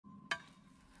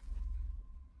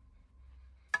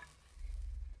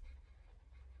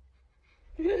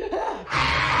I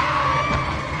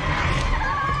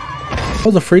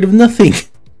was afraid of nothing.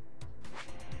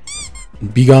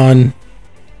 Be gone.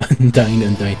 Undying,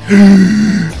 undying.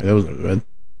 That was bad.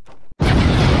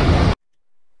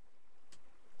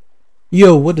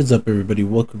 Yo, what is up, everybody?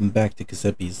 Welcome back to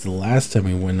Cassette Beasts. The last time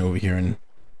we went over here and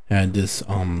had this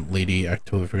lady, I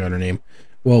totally forgot her name.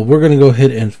 Well, we're gonna go ahead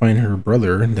and find her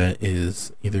brother that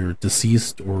is either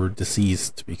deceased or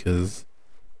deceased, because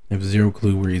I have zero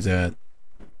clue where he's at.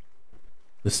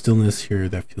 The stillness here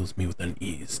that fills me with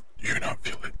unease. Do you not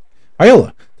feel it?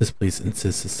 Iola! This place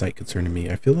insists a sight concerning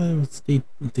me. I feel that it's a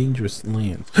dangerous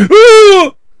land.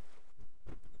 That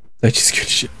just scared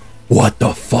shit. What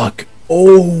the fuck?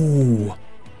 Oh!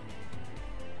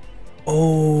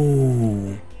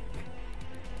 Oh!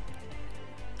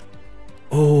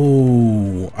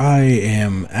 Oh! I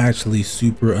am actually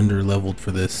super under-leveled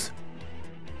for this.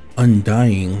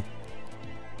 Undying.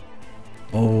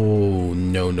 Oh,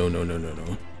 no.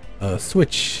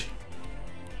 Switch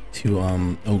to,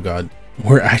 oh god.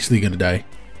 We're actually gonna die.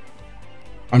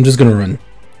 I'm just gonna run.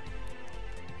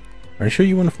 Are you sure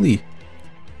you want to flee?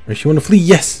 Are you sure you want to flee?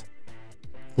 Yes!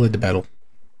 Fled the battle.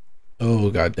 Oh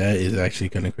god, that is actually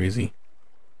kind of crazy.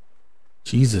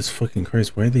 Jesus fucking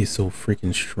Christ, why are they so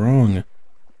freaking strong?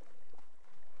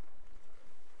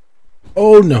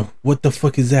 Oh no, what the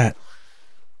fuck is that?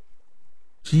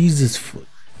 Jesus.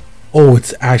 Oh,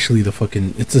 it's actually the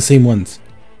fucking, it's the same ones.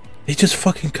 They just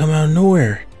fucking come out of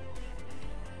nowhere.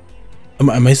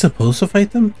 Am I supposed to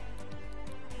fight them?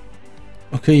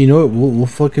 Okay, you know what? We'll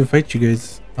fucking fight you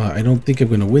guys. I don't think I'm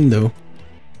gonna win though.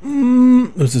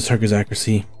 What's this target's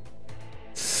accuracy?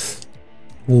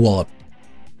 We'll wall up.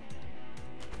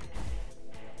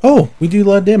 Oh, we do a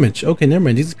lot of damage. Okay, never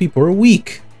mind. These people are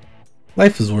weak.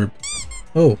 Life is orb.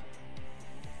 Oh,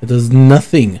 it does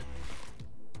nothing.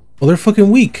 Oh, they're fucking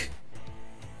weak.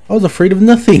 I was afraid of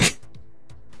nothing.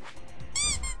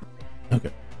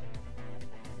 Okay.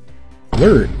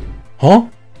 Alert. Huh?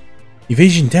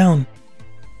 Evasion down.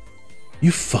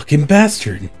 You fucking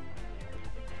bastard.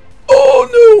 Oh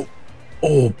no.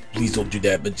 Oh, please don't do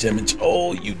that much damage.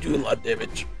 Oh, you do a lot of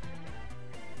damage.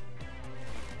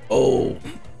 Oh,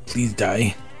 please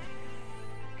die.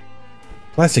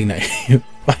 Plastic knife.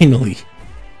 Finally.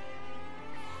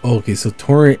 Oh, okay, so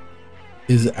torrent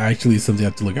is actually something I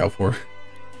have to look out for.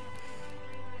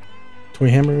 Toy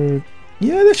hammer.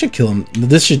 Yeah, that should kill him.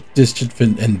 This should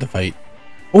end the fight.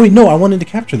 Oh wait, no, I wanted to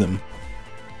capture them.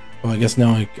 Well, I guess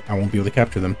now I won't be able to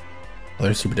capture them. Oh,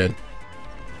 they're super dead.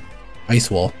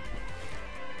 Ice wall.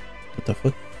 What the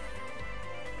fuck?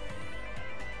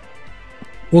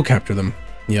 We'll capture them.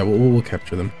 Yeah, we'll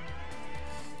capture them.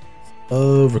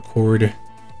 Record.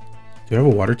 Do I have a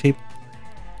water tape?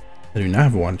 I do not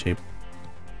have a water tape.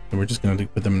 And we're just gonna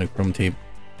put them in a chrome tape.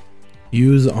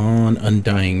 Use on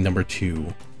Undying number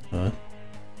 2.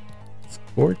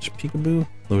 Scorch, peekaboo.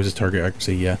 Lowers his target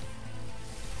accuracy, yeah.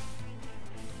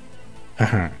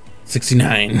 Haha.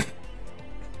 69.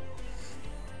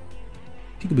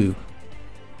 Peekaboo.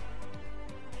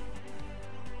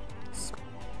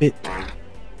 Spit.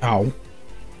 Ow.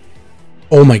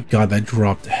 Oh my god, that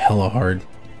dropped hella hard.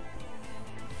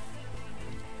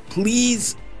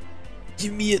 Please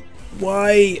give me it.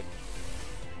 Why?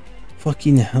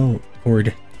 Fucking hell,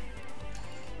 horde.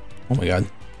 Oh my god.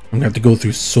 I'm gonna have to go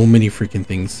through so many freaking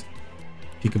things.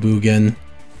 Peekaboo again.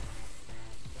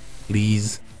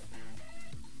 Please.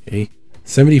 Okay.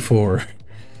 74.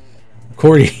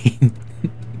 Recording.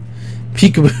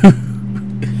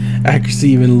 Peekaboo. Accuracy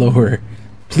even lower.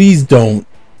 Please don't.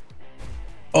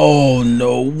 Oh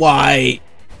no, why?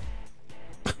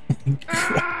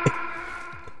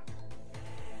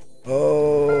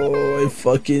 Oh, I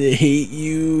fucking hate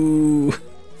you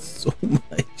so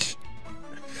much.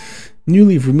 New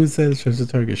leaf, remove status, charge the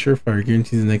target. Surefire,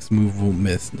 guarantees the next move won't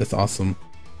miss. That's awesome.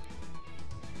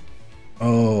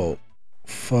 Oh,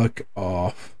 fuck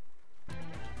off.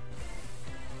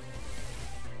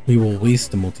 We will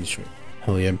waste the multi-strike.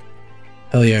 Hell yeah.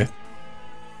 Hell yeah.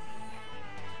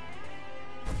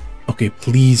 Okay,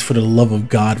 please, for the love of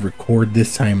God, record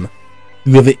this time.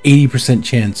 You have an 80%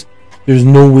 chance. There's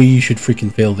no way you should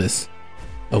freaking fail this.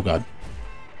 Oh god.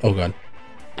 Oh god.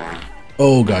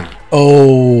 Oh god.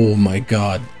 Oh my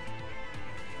god.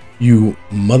 You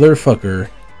motherfucker.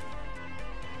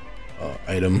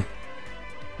 Item.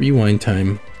 Rewind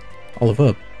time. Olive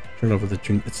up. Turn over the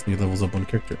drink. It's new levels up one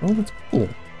character. Oh, that's cool.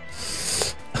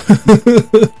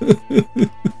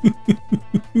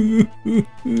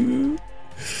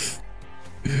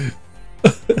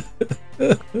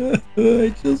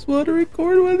 I just want to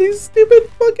record one of these stupid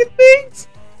fucking things.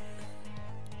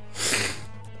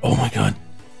 Oh my god.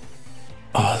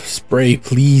 Spray,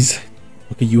 please.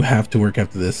 Okay, you have to work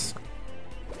after this.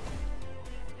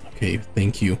 Okay,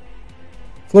 thank you.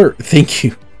 Flirt, thank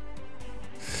you.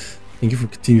 Thank you for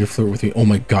continuing to flirt with me. Oh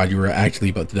my god, you were actually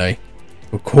about to die.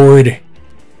 Record.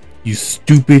 You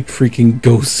stupid freaking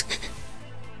ghost.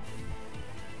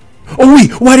 Oh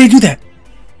wait, why did I do that?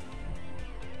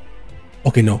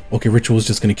 Okay, no. Okay, Ritual is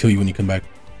just gonna kill you when you come back.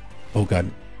 Oh god.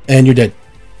 And you're dead.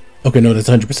 Okay, no, that's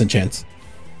 100% chance.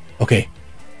 Okay.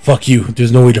 Fuck you.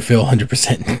 There's no way to fail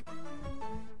 100%.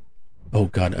 Oh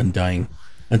god, Undying.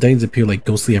 Undyings appear like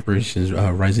ghostly apparitions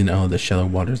rising out of the shallow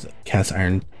waters of cast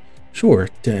iron shore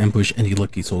to ambush any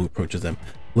lucky soul who approaches them.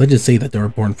 Legends say that they are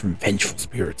born from vengeful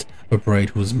spirits, a bride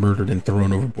who was murdered and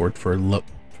thrown overboard for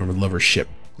from a lover's ship.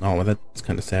 Oh, well, that's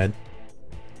kind of sad.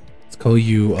 Let's call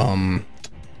you, oh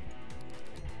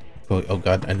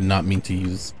god, I did not mean to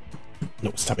use...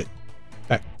 No, stop it.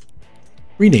 Back.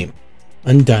 Rename.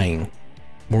 Undying.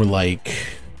 More like...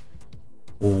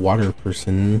 water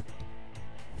person.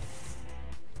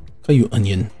 Call you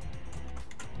Onion.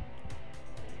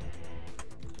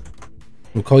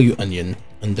 We'll call you Onion.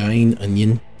 Undying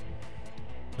Onion.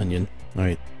 Onion.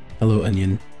 Alright. Hello,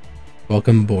 Onion.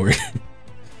 Welcome aboard.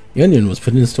 The onion was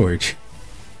put in storage.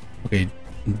 Okay.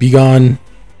 Be gone.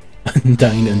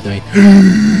 Undying.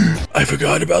 I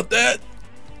forgot about that.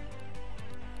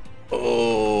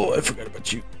 Oh, I forgot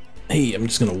about you. Hey, I'm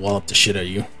just gonna wallop the shit out of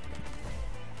you.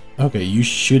 Okay, you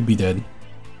should be dead.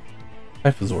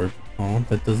 Life absorb. Oh,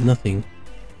 that does nothing.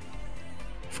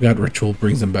 I forgot Ritual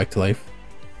brings them back to life.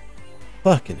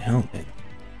 Fucking hell, man.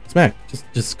 Smack,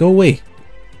 just go away.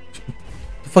 Get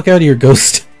the fuck out of here,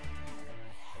 ghost.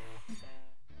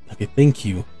 Okay, thank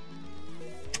you.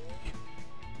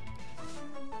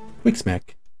 Quick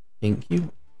smack. Thank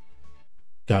you.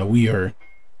 God, we are...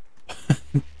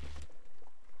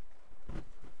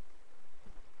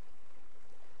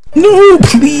 No,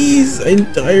 please!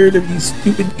 I'm tired of you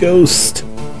stupid ghost.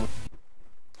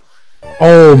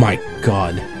 Oh my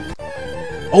god.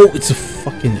 Oh, it's a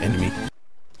fucking enemy.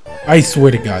 I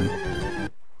swear to god.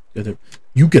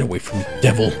 You get away from me,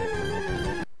 devil.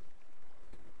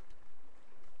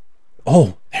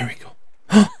 Oh, there we go.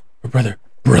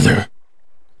 Brother.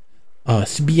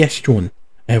 Sebastian,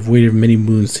 I have waited many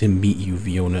moons to meet you,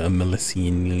 Fiona and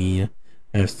Melisania.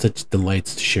 I have such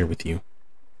delights to share with you.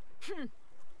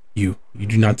 You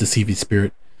do not deceive me,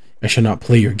 spirit. I shall not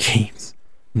play your games.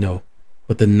 No,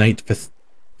 but the night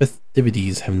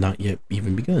festivities have not yet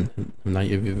even begun.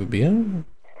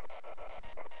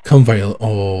 Come, Viola.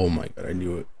 Oh my god, I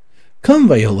knew it. Come,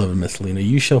 Viola and Messalina.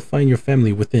 You shall find your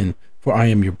family within, for I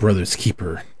am your brother's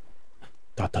keeper. ...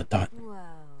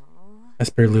 I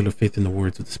spare little faith in the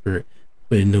words of the spirit,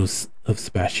 but it knows of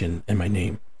Sebastian and my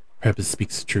name. Perhaps it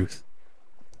speaks the truth.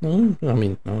 No, I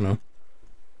mean, I don't know.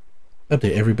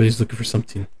 Update, everybody's looking for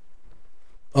something.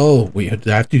 Oh, wait,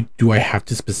 do I have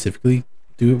to specifically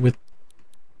do it with...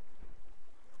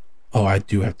 Oh, I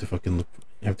do have to fucking look.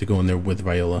 I have to go in there with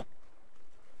Viola.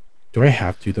 Do I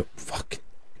have to, though? Fuck.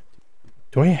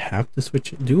 Do I have to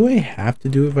switch it? Do I have to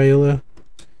do it, Viola?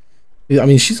 I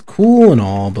mean, she's cool and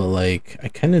all, but like, I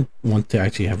kind of want to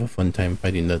actually have a fun time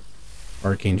fighting the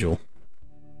Archangel.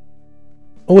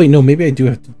 Oh wait, no, maybe I do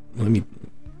have to. Let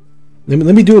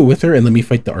me do it with her, and let me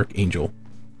fight the Archangel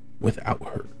without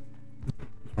her.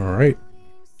 All right.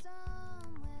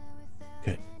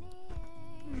 Okay.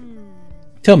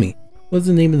 Tell me, what's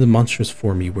the name of the monstrous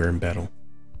form you wear in battle?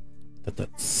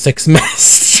 That sex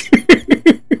mask.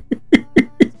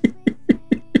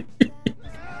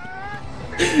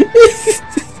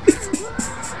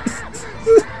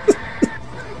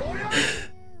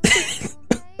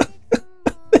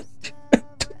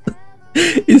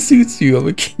 It suits you.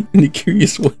 I'm in a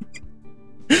curious way.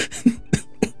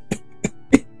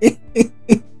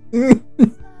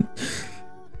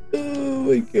 Oh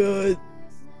my god.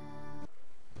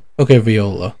 Okay,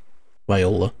 Violet.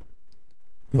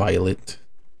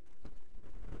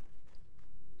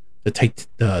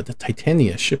 The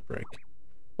Titania shipwreck.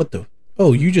 What the?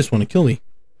 Oh, you just want to kill me.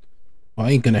 Well,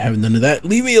 I ain't gonna have none of that.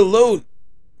 Leave me alone.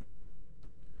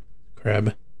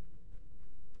 Crab.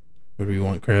 What do we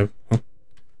want, crab? Huh?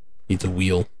 Needs a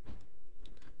wheel.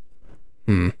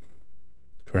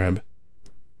 Crab.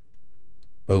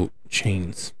 Boat.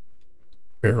 Chains.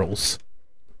 Barrels.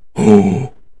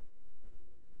 Oh!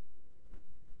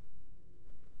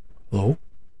 Hello?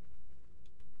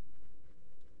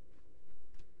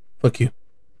 Fuck you.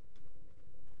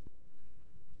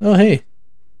 Oh, hey.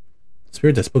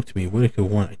 Spirit that spoke to me. What I could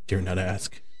want, I dare not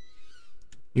ask.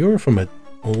 You're from an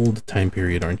old time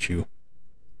period, aren't you?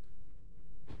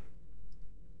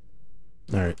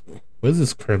 Alright. What is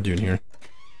this crab doing here?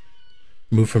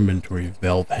 Move from inventory.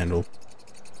 Valve handle.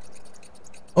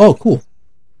 Oh, cool.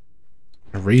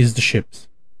 Raise the ships.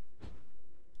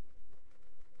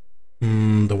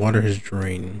 The water has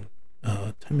drained.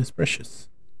 Time is precious.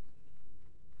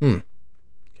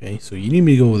 Okay, so you need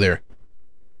me to go over there.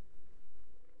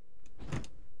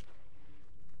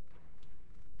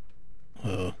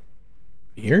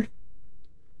 Here?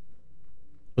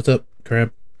 What's up,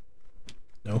 crab?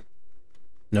 No?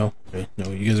 No? Okay,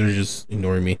 no, you guys are just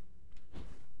ignoring me.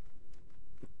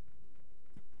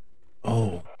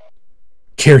 Oh.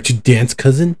 Care to dance,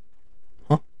 cousin?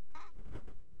 Huh?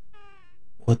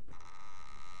 What?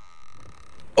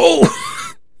 Oh!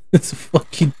 It's a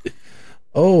fucking...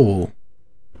 Oh.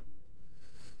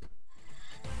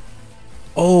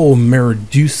 Oh,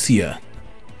 Meriducia.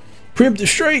 Preemptive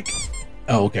strike!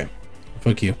 Oh, okay.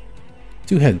 Fuck you.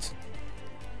 2 heads.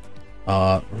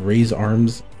 Raise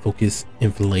arms, focus,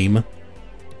 inflame.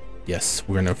 Yes,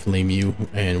 we're gonna flame you,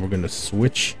 and we're gonna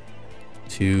switch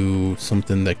to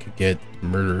something that could get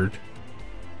murdered.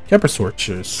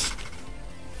 Caprisorchers.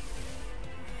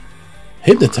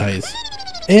 Hypnotize.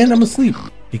 And I'm asleep,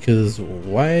 because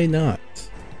why not?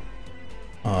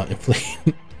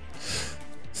 Inflame.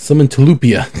 Summon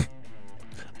Tulupia.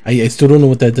 I still don't know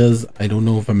what that does. I don't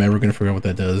know if I'm ever gonna figure out what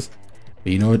that does.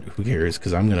 But you know what? Who cares?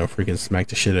 Because I'm gonna freaking smack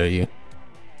the shit out of you.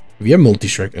 If you have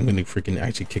multi-strike, I'm gonna freaking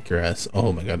actually kick your ass.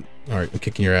 Oh my god. Alright, I'm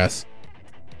kicking your ass.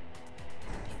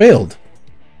 Failed.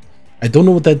 I don't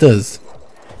know what that does.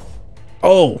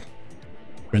 Oh!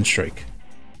 Rend strike.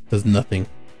 Does nothing.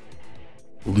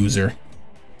 Loser.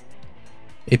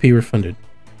 AP refunded.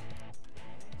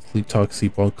 Sleep talk,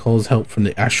 sleep while calls help from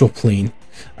the astral plane.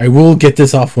 I will get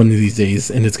this off one of these days,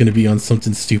 and it's gonna be on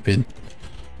something stupid.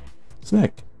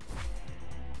 Snack.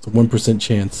 It's a 1%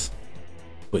 chance.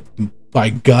 But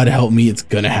by God help me, it's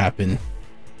gonna happen.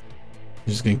 I'm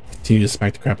just gonna continue to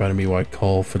smack the crap out of me while I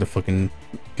call for the fucking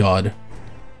God.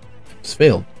 It's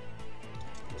failed.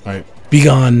 Alright, be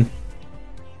gone.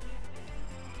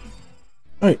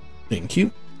 Alright, thank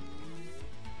you.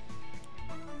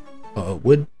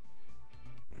 Wood.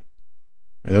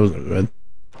 That wasn't bad.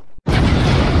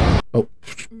 Oh.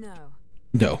 No.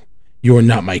 No. You are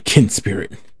not my kin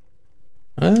spirit.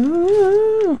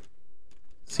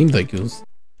 Seemed like it was.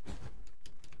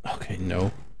 Okay,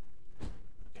 no.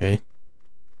 Okay.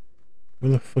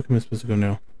 Where the fuck am I supposed to go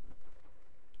now?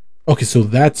 Okay, so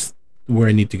that's where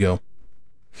I need to go.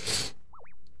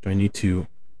 Do I need to...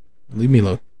 Leave me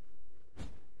alone.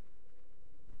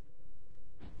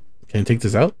 Can I take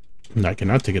this out? No, I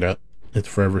cannot take it out. It's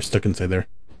forever stuck inside there.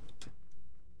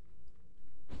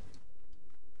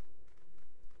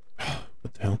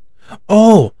 What the hell?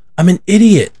 Oh! I'm an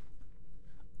idiot!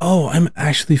 Oh, I'm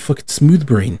actually fucking smooth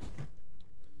brain.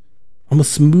 I'm a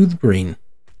smooth brain.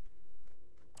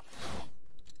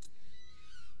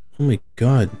 Oh my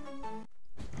god.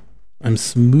 I'm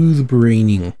smooth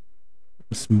braining.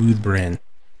 Smooth brain.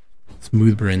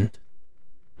 Smooth brain.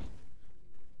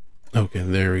 Okay,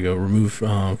 there we go. Remove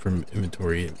from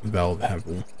inventory valve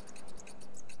handle.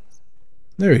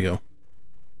 There we go.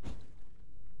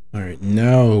 Alright,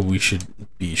 now we should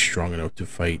be strong enough to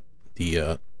fight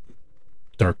the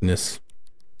darkness.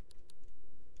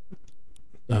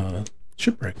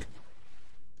 Shipwreck.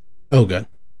 Oh god.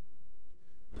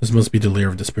 This must be the lair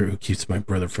of the spirit who keeps my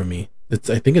brother from me. I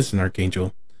think it's an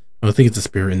archangel. I don't think it's a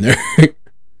spirit in there.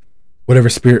 Whatever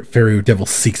spirit, fairy, or devil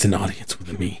seeks an audience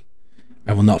with me,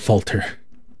 I will not falter.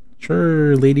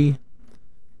 Sure, lady.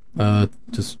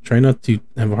 Just try not to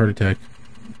have a heart attack.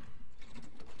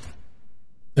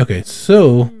 Okay,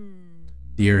 so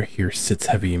the air here sits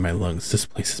heavy in my lungs. This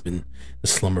place has been a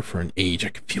slumber for an age. I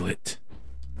can feel it.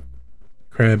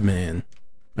 Crab man.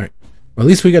 Alright. Well, at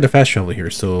least we got a fast travel here,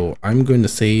 so I'm going to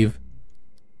save.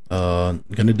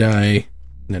 Gonna die,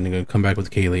 and then I'm gonna come back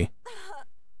with Kaylee.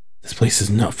 This place is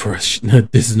not for us.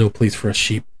 This is no place for us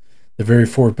sheep. The very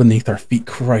floor beneath our feet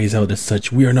cries out as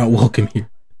such. We are not welcome here.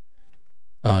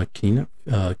 Can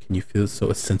you feel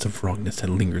a sense of wrongness that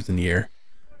lingers in the air,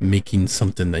 making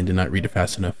something I did not read it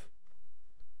fast enough.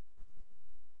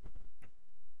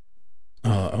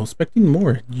 I was expecting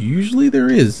more. Usually there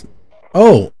is.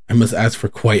 Oh, I must ask for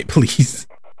quiet, please.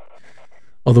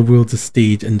 All the world's a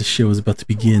stage and the show is about to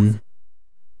begin.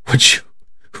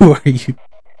 Who are you?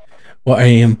 Well, I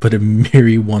am but a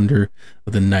merry wonder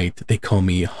of the night. They call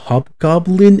me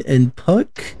Hobgoblin and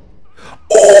Puck.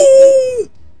 Oh!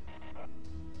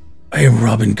 I am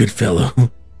Robin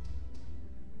Goodfellow.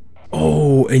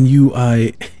 Oh, and you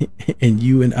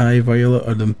and I, Viola,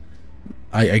 are the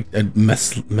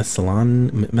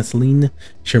Mescaline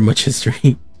share much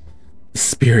history. The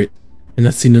spirit, and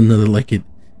I've seen another like it,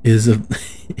 is of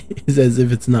is as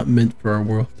if it's not meant for our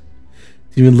world.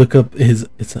 To even look up his,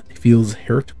 it feels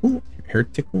heretical.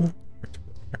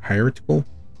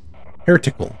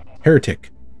 Heretic.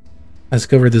 I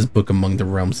discovered this book among the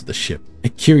realms of the ship. A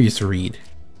curious read.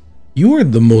 You are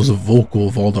the most vocal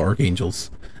of all the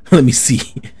archangels. Let me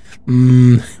see.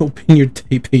 Open your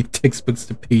textbooks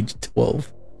to page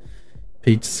 12.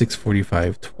 Page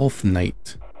 645. 12th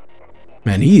Night.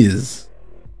 Man, he is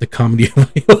the comedy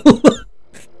of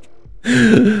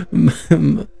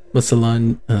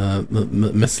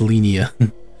Messalina,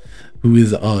 who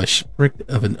is a shipwreck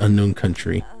of an unknown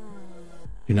country.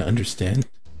 Do not understand.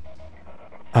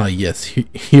 Ah, yes,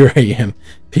 here I am.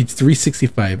 Page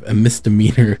 365, a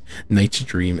misdemeanor night's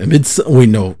dream. Wait,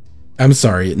 no. I'm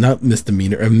sorry, not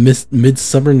misdemeanor. A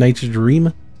midsummer night's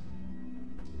dream?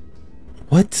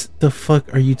 What the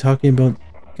fuck are you talking about?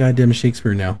 Goddamn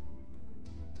Shakespeare now.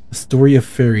 A story of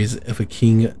fairies of a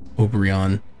King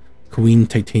Oberon, Queen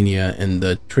Titania, and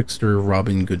the trickster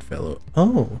Robin Goodfellow.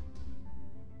 Oh.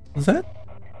 Was that?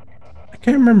 I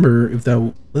can't remember if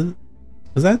that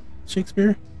was that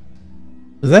Shakespeare?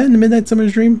 Was that in the Midnight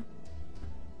Summer's Dream?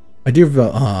 My dear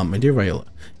Viola,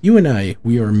 you and I,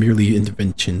 we are merely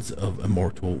inventions of a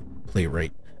mortal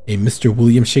playwright, a Mr.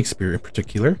 William Shakespeare in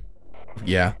particular.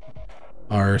 Yeah,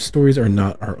 our stories are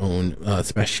not our own.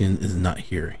 Sebastian is not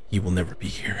here. He will never be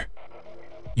here.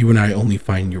 You and I only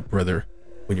find your brother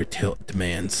when your tale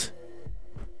demands.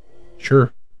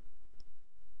 Sure. ...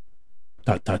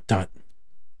 I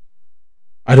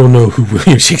don't know who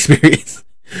William Shakespeare is.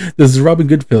 Does Robin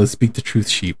Goodfellow speak the truth,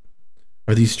 sheep?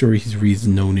 Are these stories he reads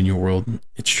known in your world?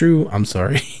 It's true. I'm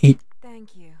sorry.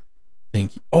 Thank you.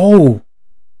 Thank you. Oh!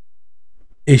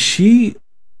 Is she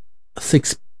a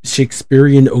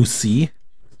Shakespearean OC?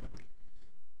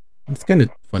 It's kind of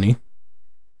funny.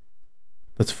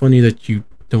 That's funny that you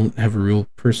don't have a real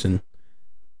person.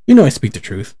 You know I speak the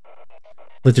truth.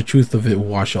 Let the truth of it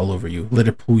wash all over you. Let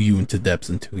it pull you into depths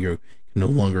until you can no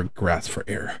longer grasp for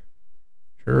air.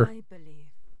 Sure.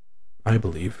 I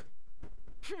believe.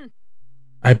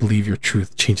 I believe your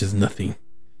truth changes nothing.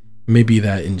 Maybe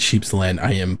that in sheep's land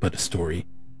I am but a story.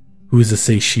 Who is to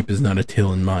say sheep is not a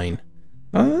tale in mine?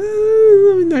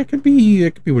 That could be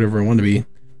whatever I want to be.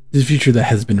 This future that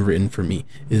has been written for me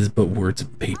is but words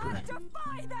of paper.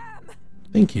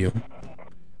 Thank you.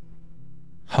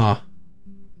 Ha.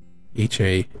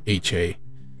 H-A.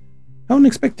 How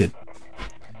unexpected.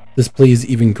 This play is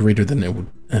even greater than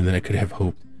I could have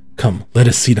hoped. Come, let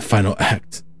us see the final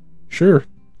act. Sure.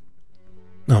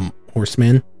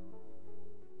 Horseman.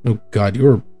 Oh god,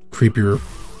 you're creepier.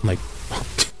 Like,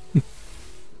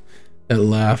 that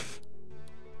laugh.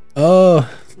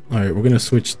 Alright, we're gonna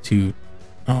switch to,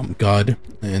 God,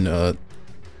 and,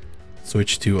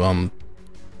 switch to,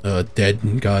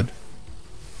 dead God.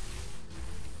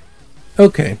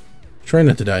 Okay. Try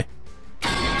not to die.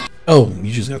 Oh,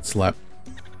 you just got slapped.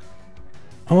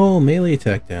 Oh, melee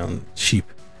attack down. Sheep.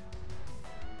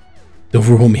 The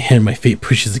overwhelming hand my fate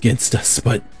pushes against us,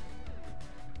 but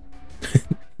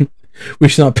we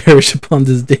shall not perish upon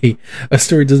this day. Our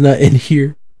story does not end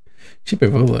here. Sheep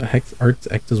Evola, Hex Arts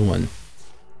Act as 1.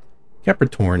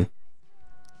 Capricorn.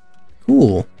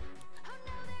 Cool.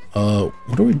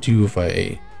 What do I do if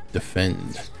I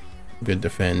defend? I'm gonna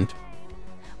defend.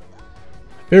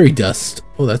 Fairy dust.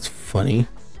 Oh, that's funny.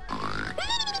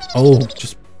 Oh,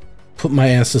 just put my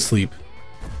ass to sleep.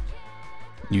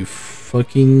 You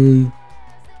fucking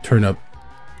turn up.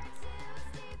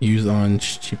 Use on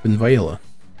Sheep and Viola.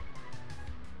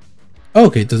 Oh,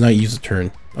 okay, it does not use a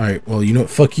turn. Alright, well, you know what?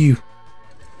 Fuck you.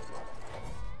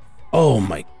 Oh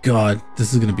my god.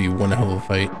 This is gonna be one hell of a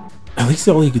fight. At least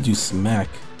all you could do is smack.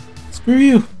 Screw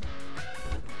you.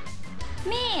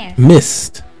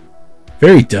 Mist.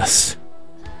 Fairy dust.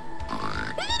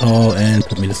 Oh, and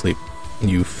put me to sleep.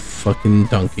 You fucking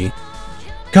donkey.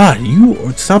 God,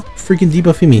 you stop freaking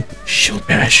debuffing me. Shield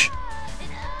bash.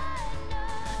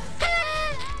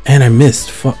 And I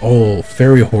missed. Oh,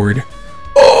 fairy horde.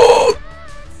 Oh,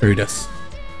 fairy dust.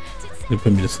 They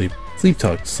put me to sleep. Sleep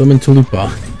talk. Summon Talupa.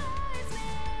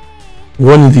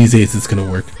 One of these days it's gonna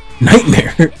work.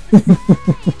 Nightmare.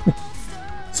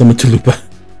 Summon Talupa.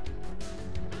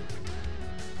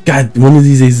 God, one of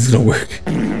these days it's gonna work.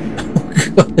 Oh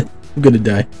god, I'm gonna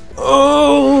die.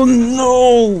 Oh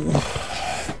no.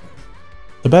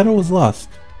 The battle was lost.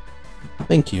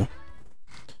 Thank you.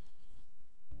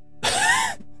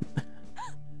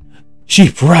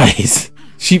 Sheep rise!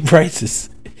 Sheep rises.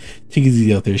 Take it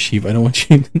easy out there, sheep. I don't want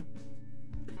you to...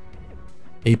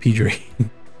 AP drain.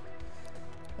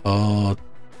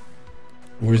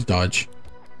 Where's dodge?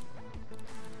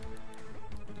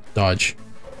 Dodge.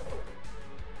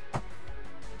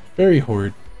 Fairy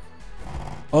horde.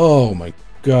 Oh my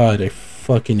god, I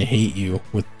fucking hate you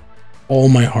with all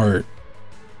my heart.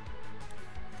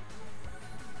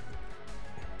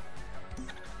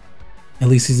 At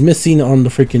least he's missing on the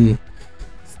freaking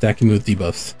stacking me with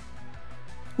debuffs.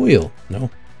 Wheel,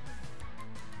 no.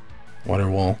 Water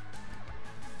wall.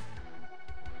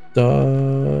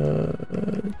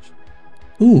 Dodge.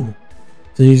 Ooh.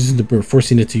 So you're using the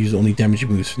forcing it to use only damage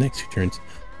moves for the next 2 turns.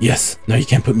 Yes, now you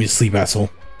can't put me to sleep, asshole.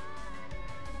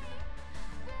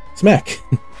 Smack.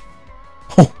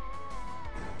 Oh.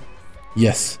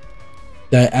 Yes.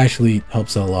 That actually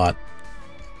helps a lot.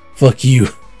 Fuck you.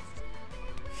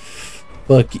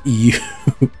 Fuck you.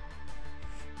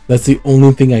 That's the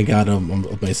only thing I got up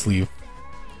my sleeve.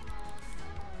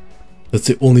 That's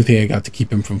the only thing I got to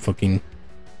keep him from fucking,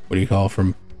 what do you call,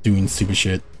 from doing stupid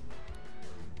shit.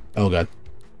 Oh god.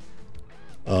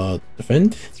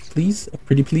 Defend, please,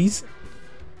 pretty please.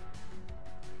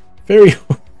 Very.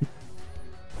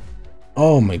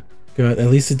 Oh my god, at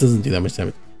least it doesn't do that much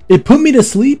damage. It put me to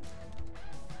sleep?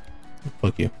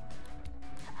 Fuck you.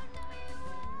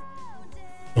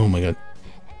 Oh my god.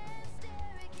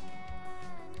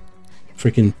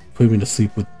 Freaking put me to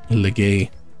sleep with Legay.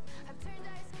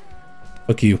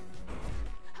 Fuck you.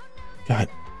 God.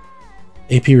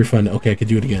 AP refund. Okay, I could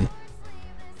do it again.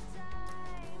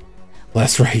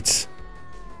 Last rites.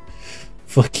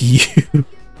 Fuck you.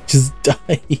 Just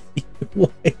die. Why?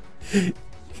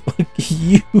 Fuck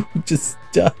you. Just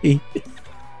die.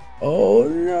 Oh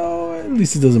no. At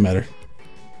least it doesn't matter.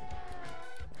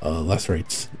 Last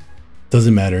rites.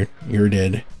 Doesn't matter. You're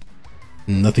dead.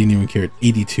 Nothing even cared.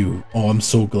 82. Oh, I'm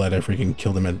so glad I freaking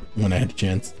killed him when I had a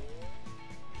chance.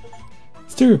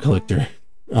 Sticker collector.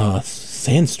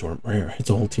 Sandstorm. Rare.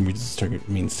 It's a whole team reduces target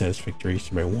means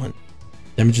satisfaction by 1.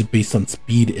 Damage is based on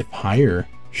speed if higher.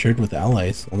 Shared with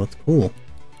allies. Well, that's cool.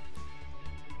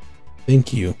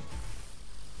 Thank you.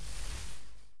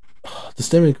 The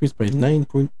stamina increased by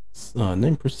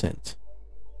 9%.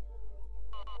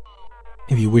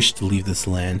 If you wish to leave this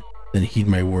land, then heed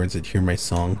my words and hear my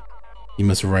song. You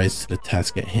must rise to the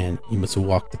task at hand. You must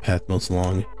walk the path most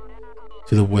long.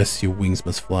 To the west your wings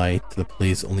must fly, to the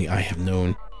place only I have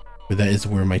known. For that is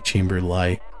where my chamber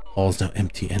lie, halls now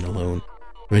empty and alone.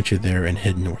 Venture there and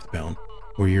head northbound,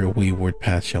 where your wayward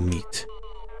path shall meet.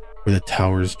 Where the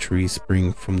towers trees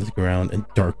spring from the ground and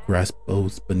dark grass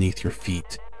bows beneath your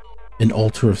feet. An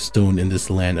altar of stone in this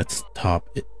land at its top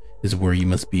is where you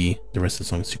must be. The rest of the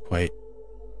song is too quiet.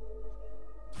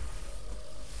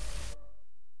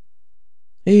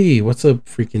 Hey, what's up,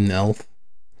 freaking elf?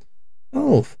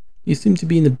 Elf, you seem to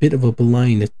be in a bit of a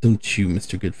blind, don't you,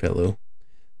 Mr. Goodfellow?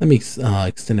 Let me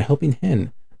extend a helping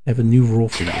hand. I have a new role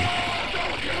for you.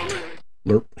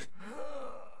 Lerp.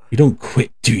 You don't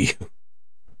quit, do you?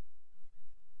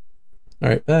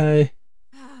 Alright, bye.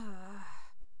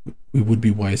 We would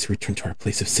be wise to return to our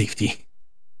place of safety.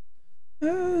 I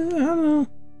don't know.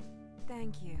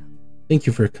 Thank you. Thank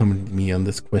you for accompanying me on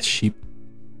this quest, sheep.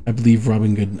 I believe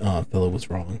Robin Goodfellow was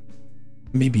wrong.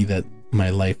 Maybe that my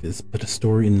life is but a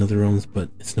story in other realms, but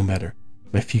it's no matter.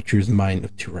 My future is mine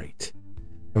to write.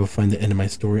 I will find the end of my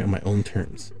story on my own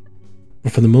terms.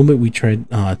 But from the moment we tied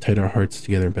our hearts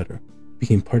together better, it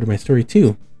became part of my story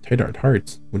too. Tied our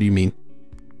hearts? What do you mean?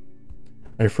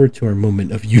 I refer to our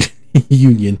moment of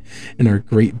union and our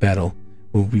great battle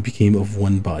when we became of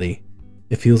one body.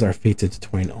 It feels our fates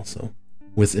intertwined also.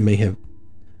 Whereas it may have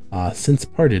since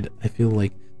parted, I feel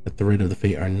like the thread of the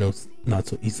fate are not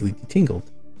so easily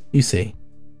detangled. You say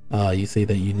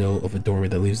that you know of a doorway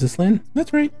that leaves this land?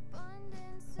 That's right.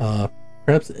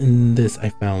 Perhaps in this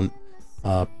perhaps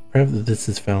this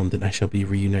is found, then I shall be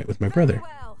reunited with my brother.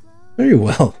 Very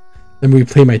well. Let me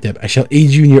repay my debt. I shall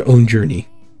aid you in your own journey.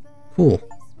 Cool.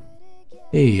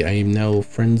 Hey, I am now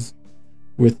friends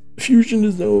with Fusion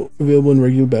is now available in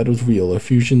regular battles real.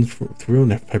 Fusion's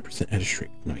thrown at 5% at a straight.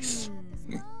 Nice.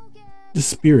 The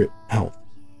spirit health.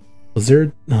 Was there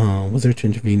to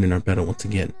intervene in our battle once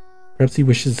again? Perhaps he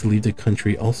wishes to leave the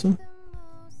country also?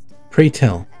 Pray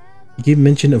tell. You gave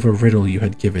mention of a riddle you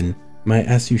had given. May I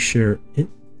ask you share it?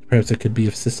 Perhaps it could be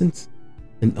of assistance?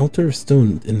 An altar of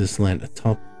stone in this land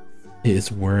atop it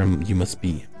is where you must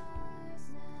be.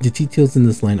 The details in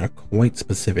this land are quite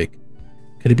specific.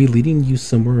 Could it be leading you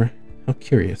somewhere? How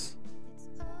curious.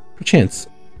 Perchance,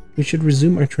 we should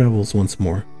resume our travels once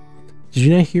more. Did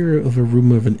you not hear of a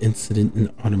rumor of an incident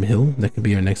in Autumn Hill? That could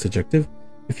be our next objective.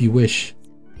 If you wish.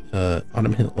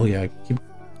 Autumn Hill. Oh yeah,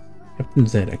 Captain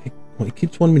Zed. He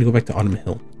keeps wanting me to go back to Autumn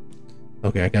Hill.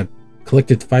 Okay, I got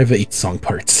collected 5 of 8 song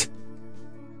parts.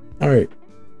 Alright.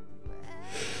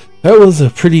 That was a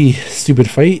pretty stupid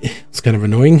fight. It's kind of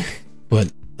annoying,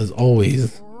 but as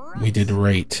always, we did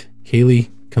right. Kaylee,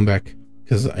 come back,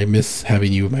 because I miss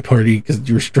having you in my party because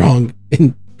you're strong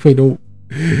and I don't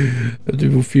have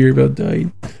to fear about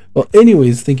dying. Well,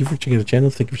 anyways, thank you for checking out the channel.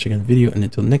 Thank you for checking out the video. And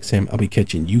until next time, I'll be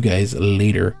catching you guys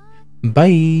later.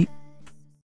 Bye.